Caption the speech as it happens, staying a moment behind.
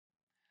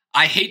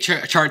I hate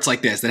charts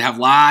like this that have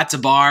lots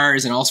of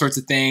bars and all sorts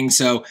of things.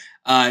 So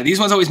these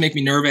ones always make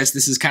me nervous.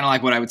 This is kind of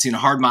like what I would see in a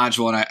hard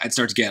module, and I'd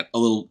start to get a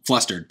little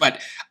flustered.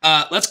 But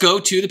let's go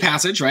to the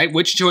passage, right?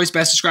 Which choice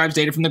best describes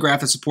data from the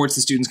graph that supports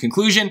the student's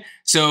conclusion?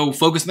 So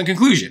focus on the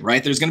conclusion,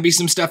 right? There's going to be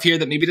some stuff here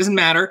that maybe doesn't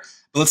matter,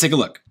 but let's take a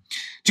look.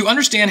 To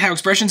understand how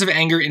expressions of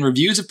anger in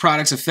reviews of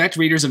products affect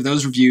readers of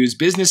those reviews,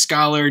 business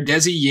scholar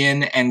Desi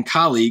Yin and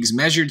colleagues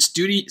measured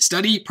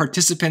study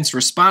participants'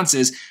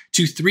 responses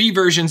to 3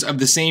 versions of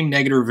the same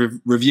negative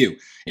review.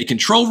 A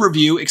control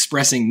review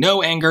expressing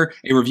no anger,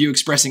 a review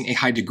expressing a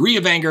high degree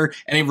of anger,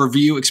 and a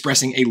review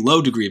expressing a low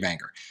degree of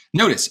anger.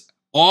 Notice,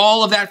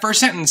 all of that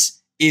first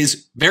sentence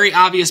is very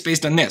obvious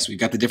based on this. We've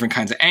got the different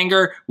kinds of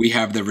anger. We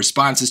have the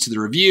responses to the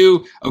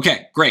review.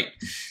 Okay, great.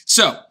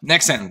 So,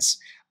 next sentence.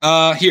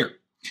 Here.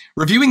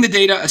 Reviewing the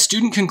data, a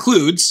student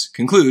concludes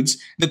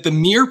that the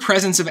mere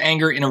presence of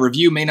anger in a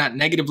review may not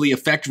negatively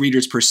affect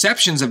readers'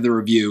 perceptions of the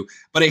review,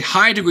 but a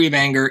high degree of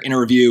anger in a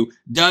review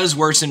does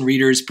worsen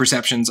readers'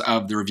 perceptions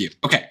of the review.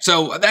 Okay,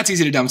 so that's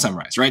easy to dumb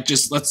summarize, right?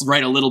 Just let's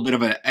write a little bit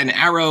of an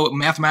arrow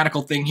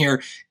mathematical thing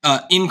here.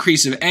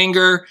 Increase of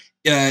anger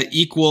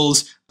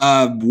equals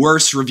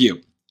worse review,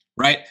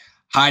 right?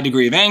 High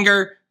degree of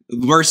anger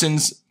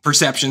worsens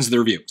perceptions of the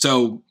review.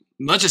 So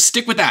let's just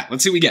stick with that.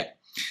 Let's see what we get.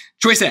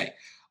 Choice A.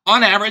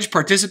 On average,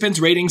 participants'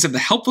 ratings of the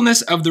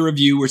helpfulness of the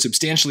review were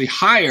substantially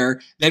higher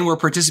than were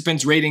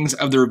participants' ratings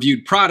of the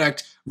reviewed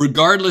product,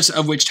 regardless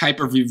of which type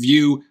of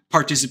review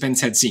participants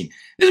had seen.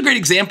 This is a great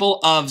example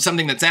of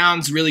something that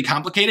sounds really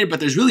complicated, but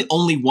there's really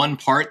only one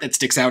part that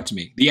sticks out to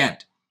me, the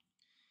end.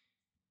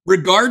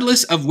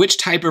 Regardless of which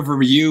type of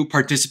review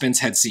participants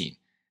had seen.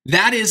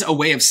 That is a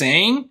way of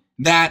saying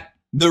that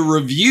the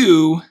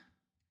review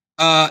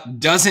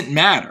doesn't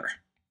matter,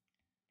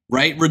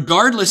 right?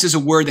 Regardless is a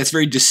word that's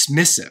very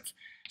dismissive.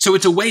 So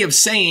it's a way of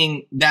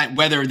saying that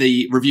whether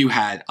the review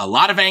had a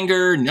lot of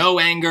anger, no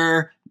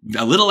anger,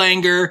 a little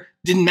anger,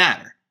 didn't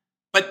matter.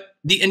 But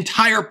the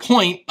entire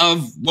point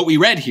of what we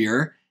read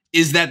here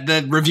is that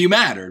the review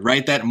mattered,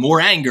 right? That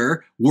more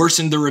anger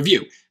worsened the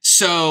review.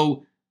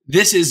 So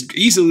this is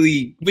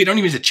easily, we don't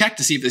even have to check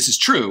to see if this is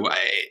true.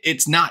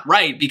 It's not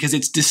right because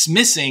it's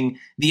dismissing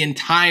the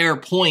entire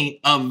point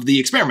of the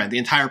experiment, the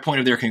entire point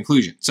of their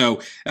conclusion.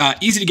 So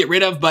easy to get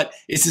rid of, but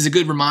this is a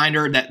good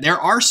reminder that there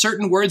are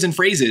certain words and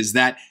phrases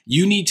that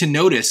you need to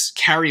notice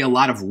carry a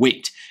lot of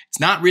weight. It's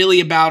not really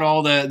about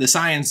all the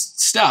science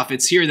stuff.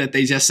 It's here that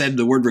they just said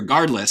the word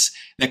regardless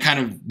that kind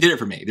of did it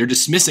for me. They're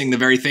dismissing the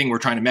very thing we're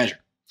trying to measure.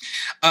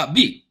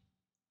 B.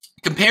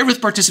 Compared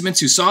with participants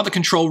who saw the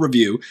control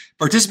review,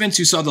 participants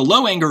who saw the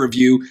low anger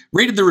review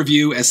rated the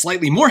review as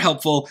slightly more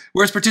helpful,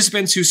 whereas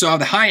participants who saw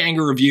the high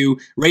anger review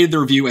rated the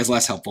review as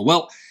less helpful.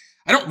 Well,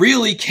 I don't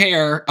really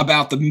care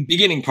about the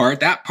beginning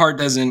part. That part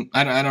doesn't,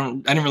 I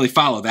didn't really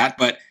follow that,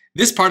 but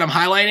this part I'm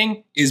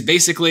highlighting is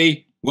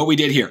basically what we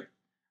did here,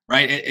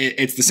 right?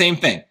 It's the same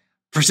thing.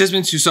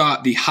 Participants who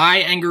saw the high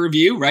anger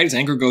review, right, as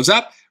anger goes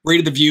up,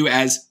 rated the view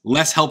as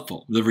less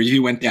helpful. The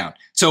review went down.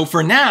 So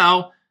for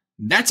now,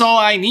 that's all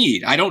I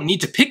need. I don't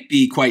need to pick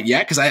B quite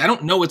yet because I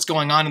don't know what's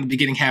going on in the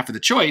beginning half of the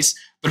choice.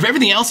 But if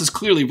everything else is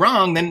clearly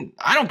wrong, then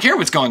I don't care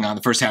what's going on in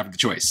the first half of the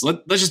choice.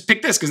 Let's just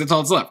pick this because that's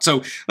all that's left.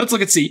 So let's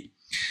look at C.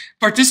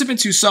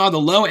 Participants who saw the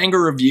low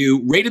anger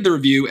review rated the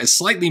review as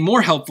slightly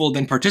more helpful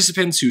than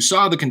participants who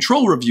saw the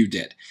control review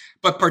did.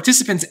 But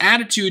participants'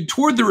 attitude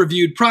toward the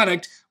reviewed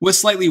product was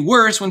slightly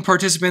worse when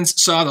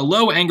participants saw the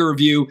low anger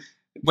review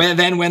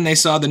than when they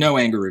saw the no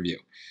anger review.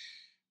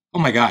 Oh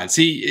my God.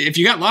 See, if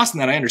you got lost in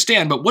that, I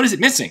understand, but what is it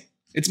missing?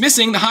 It's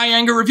missing the high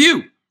anger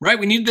review, right?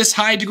 We need this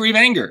high degree of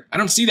anger. I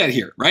don't see that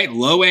here, right?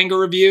 Low anger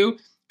review,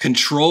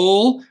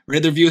 control,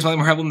 rated the review is slightly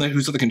more helpful than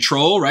who saw the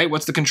control, right?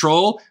 What's the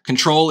control?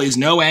 Control is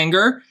no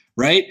anger,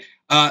 right?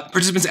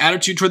 Participants'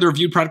 attitude toward the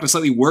reviewed product was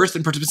slightly worse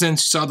than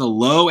participants who saw the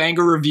low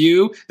anger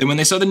review than when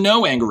they saw the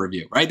no anger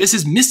review, right? This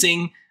is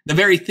missing the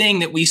very thing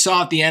that we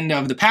saw at the end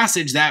of the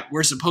passage that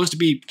we're supposed to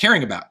be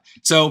caring about.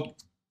 So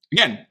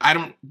again,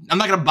 I'm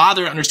not going to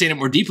bother to understand it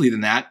more deeply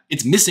than that.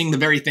 It's missing the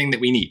very thing that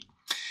we need.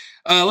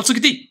 Let's look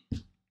at D.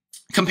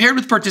 Compared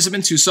with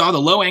participants who saw the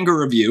low anger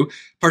review,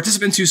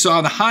 participants who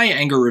saw the high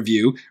anger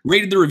review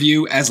rated the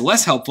review as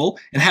less helpful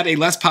and had a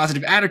less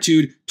positive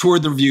attitude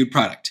toward the reviewed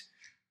product.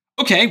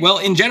 Okay, well,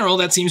 in general,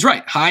 that seems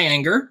right. High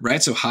anger,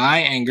 right? So high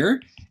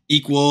anger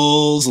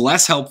equals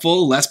less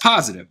helpful, less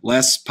positive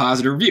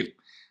review.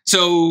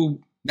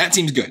 So that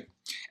seems good.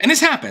 And this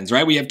happens,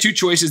 right? We have two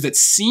choices that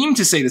seem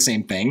to say the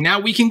same thing. Now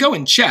we can go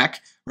and check,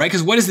 right?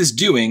 Because what is this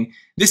doing?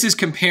 This is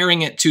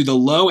comparing it to the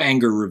low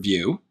anger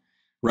review,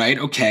 right?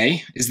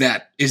 Okay, is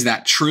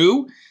that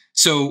true?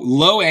 So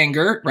low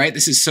anger, right?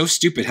 This is so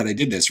stupid how they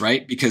did this,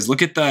 right? Because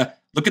look at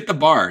the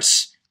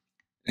bars.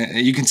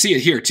 You can see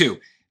it here too.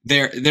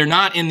 They're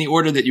not in the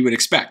order that you would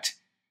expect,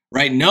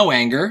 right? No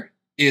anger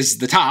is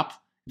the top.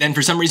 Then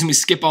for some reason we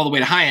skip all the way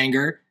to high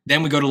anger.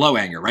 Then we go to low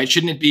anger, right?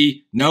 Shouldn't it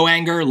be no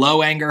anger,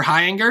 low anger,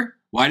 high anger?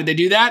 Why did they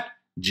do that?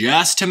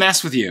 Just to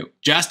mess with you,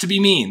 just to be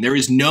mean. There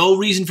is no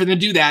reason for them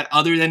to do that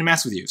other than to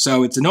mess with you.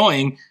 So it's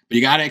annoying, but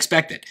you got to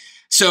expect it.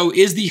 So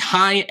is the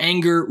high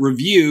anger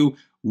review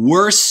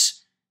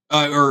worse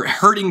or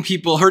hurting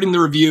the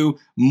review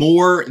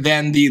more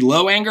than the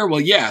low anger?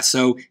 Well, yeah.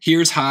 So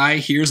here's high,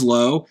 here's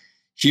low,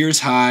 here's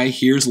high,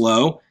 here's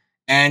low.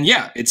 And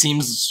yeah, it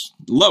seems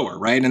lower,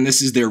 right? And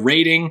this is their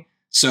rating.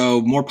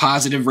 So more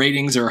positive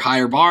ratings are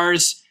higher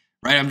bars,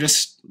 right? I'm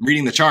just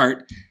reading the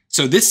chart.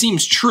 So this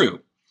seems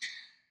true.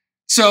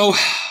 So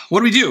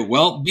what do we do?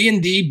 Well, B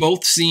and D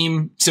both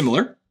seem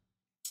similar.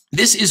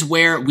 This is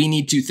where we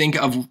need to think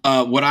of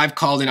what I've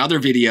called in other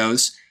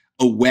videos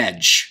a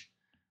wedge,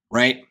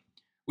 right?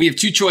 We have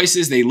two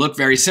choices. They look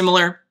very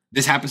similar.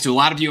 This happens to a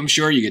lot of you, I'm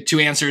sure. You get two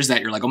answers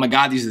that you're like, oh my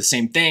God, these are the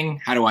same thing.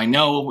 How do I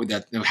know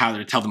how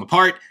to tell them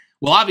apart?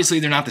 Well, obviously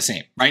they're not the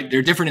same, right?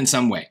 They're different in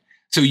some way.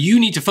 So you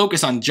need to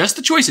focus on just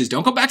the choices.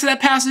 Don't go back to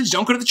that passage.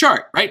 Don't go to the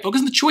chart, right?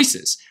 Focus on the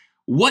choices.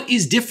 What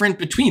is different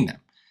between them?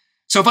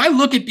 So if I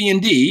look at B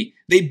and D,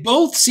 they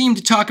both seem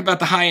to talk about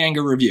the high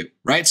anger review,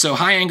 right? So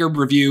high anger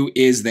review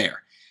is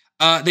there.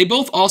 They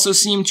both also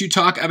seem to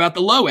talk about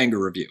the low anger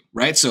review,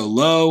 right? So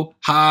low,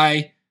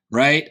 high,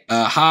 right?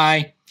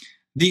 High.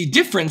 The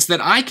difference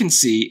that I can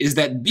see is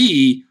that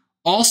B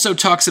also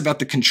talks about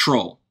the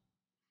control,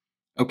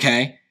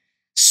 okay?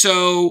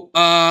 So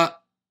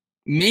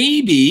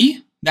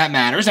maybe that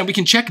matters. Now we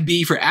can check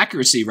B for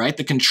accuracy, right?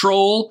 The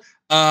control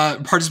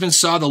participants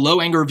saw the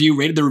low anger review,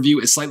 rated the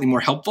review as slightly more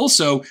helpful.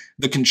 So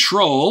the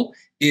control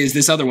is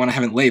this other one I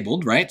haven't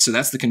labeled, right? So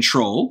that's the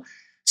control.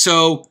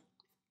 So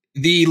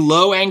the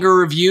low anger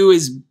review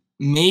is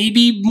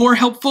maybe more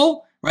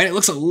helpful, right? It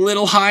looks a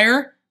little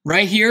higher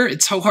right here.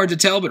 It's so hard to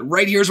tell, but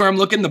right here's where I'm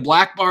looking. The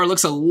black bar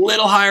looks a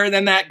little higher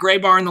than that gray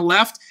bar on the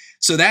left.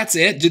 So that's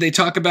it. Do they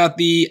talk about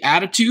the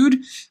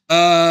attitude?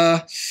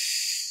 Not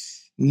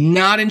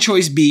in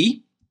choice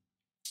B.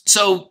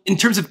 So in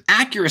terms of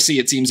accuracy,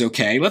 it seems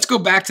okay. Let's go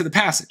back to the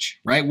passage,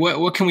 right?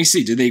 What can we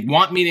see? Do they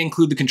want me to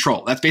include the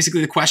control? That's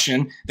basically the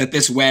question that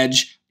this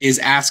wedge is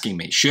asking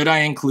me. Should I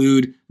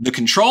include the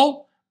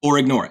control or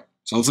ignore it?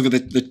 So let's look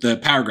at the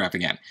paragraph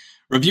again.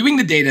 Reviewing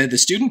the data, the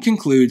student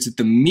concludes that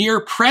the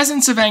mere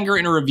presence of anger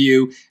in a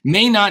review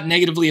may not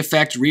negatively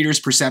affect readers'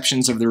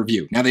 perceptions of the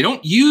review. Now, they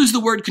don't use the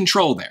word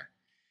control there.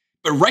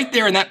 But right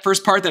there in that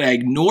first part that I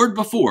ignored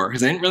before,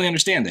 because I didn't really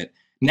understand it,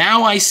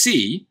 now I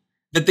see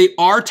that they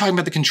are talking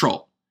about the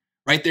control,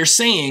 right? They're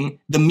saying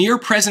the mere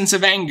presence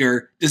of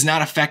anger does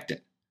not affect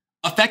it.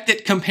 Affect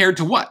it compared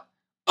to what?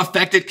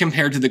 Affect it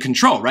compared to the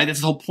control, right?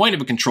 That's the whole point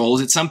of a control,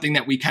 is it's something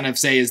that we kind of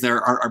say is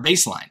our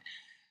baseline.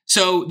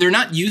 So they're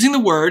not using the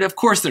word. Of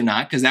course they're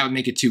not, because that would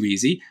make it too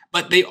easy.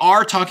 But they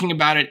are talking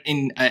about it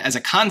as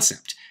a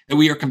concept, that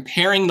we are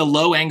comparing the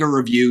low anger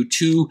review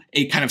to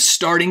a kind of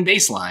starting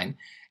baseline.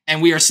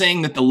 And we are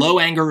saying that the low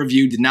anger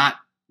review did not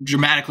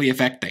dramatically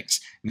affect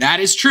things.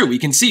 That is true. We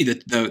can see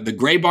that the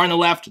gray bar on the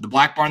left, the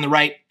black bar on the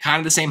right, kind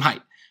of the same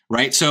height,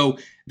 right? So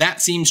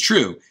that seems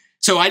true.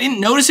 So I didn't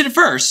notice it at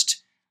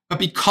first, but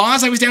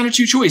because I was down to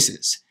two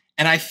choices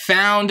and I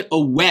found a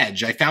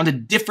wedge, I found a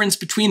difference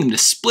between them to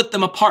split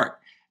them apart.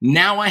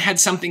 Now I had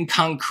something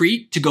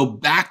concrete to go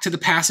back to the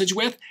passage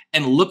with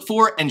and look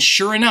for, and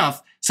sure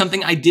enough,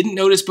 something I didn't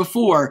notice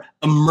before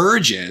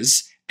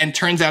emerges and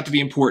turns out to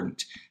be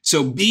important.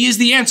 So B is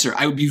the answer.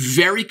 I would be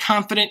very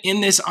confident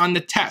in this on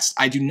the test.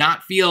 I do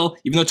not feel,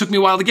 even though it took me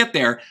a while to get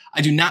there,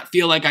 I do not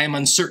feel like I am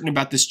uncertain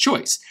about this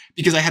choice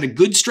because I had a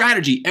good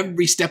strategy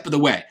every step of the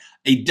way.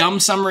 A dumb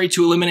summary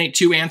to eliminate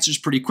two answers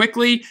pretty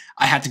quickly.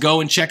 I had to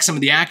go and check some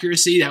of the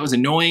accuracy. That was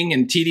annoying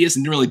and tedious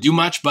and didn't really do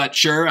much, but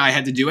sure, I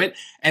had to do it.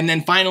 And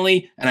then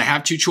finally, and I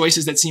have two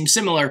choices that seem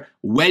similar,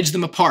 wedge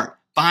them apart,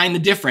 find the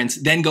difference,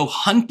 then go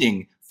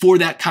hunting for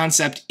that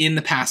concept in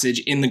the passage,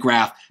 in the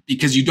graph,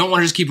 because you don't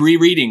want to just keep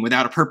rereading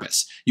without a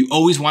purpose. You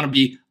always want to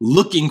be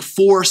looking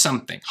for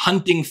something,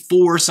 hunting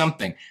for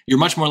something. You're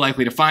much more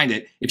likely to find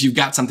it if you've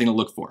got something to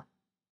look for.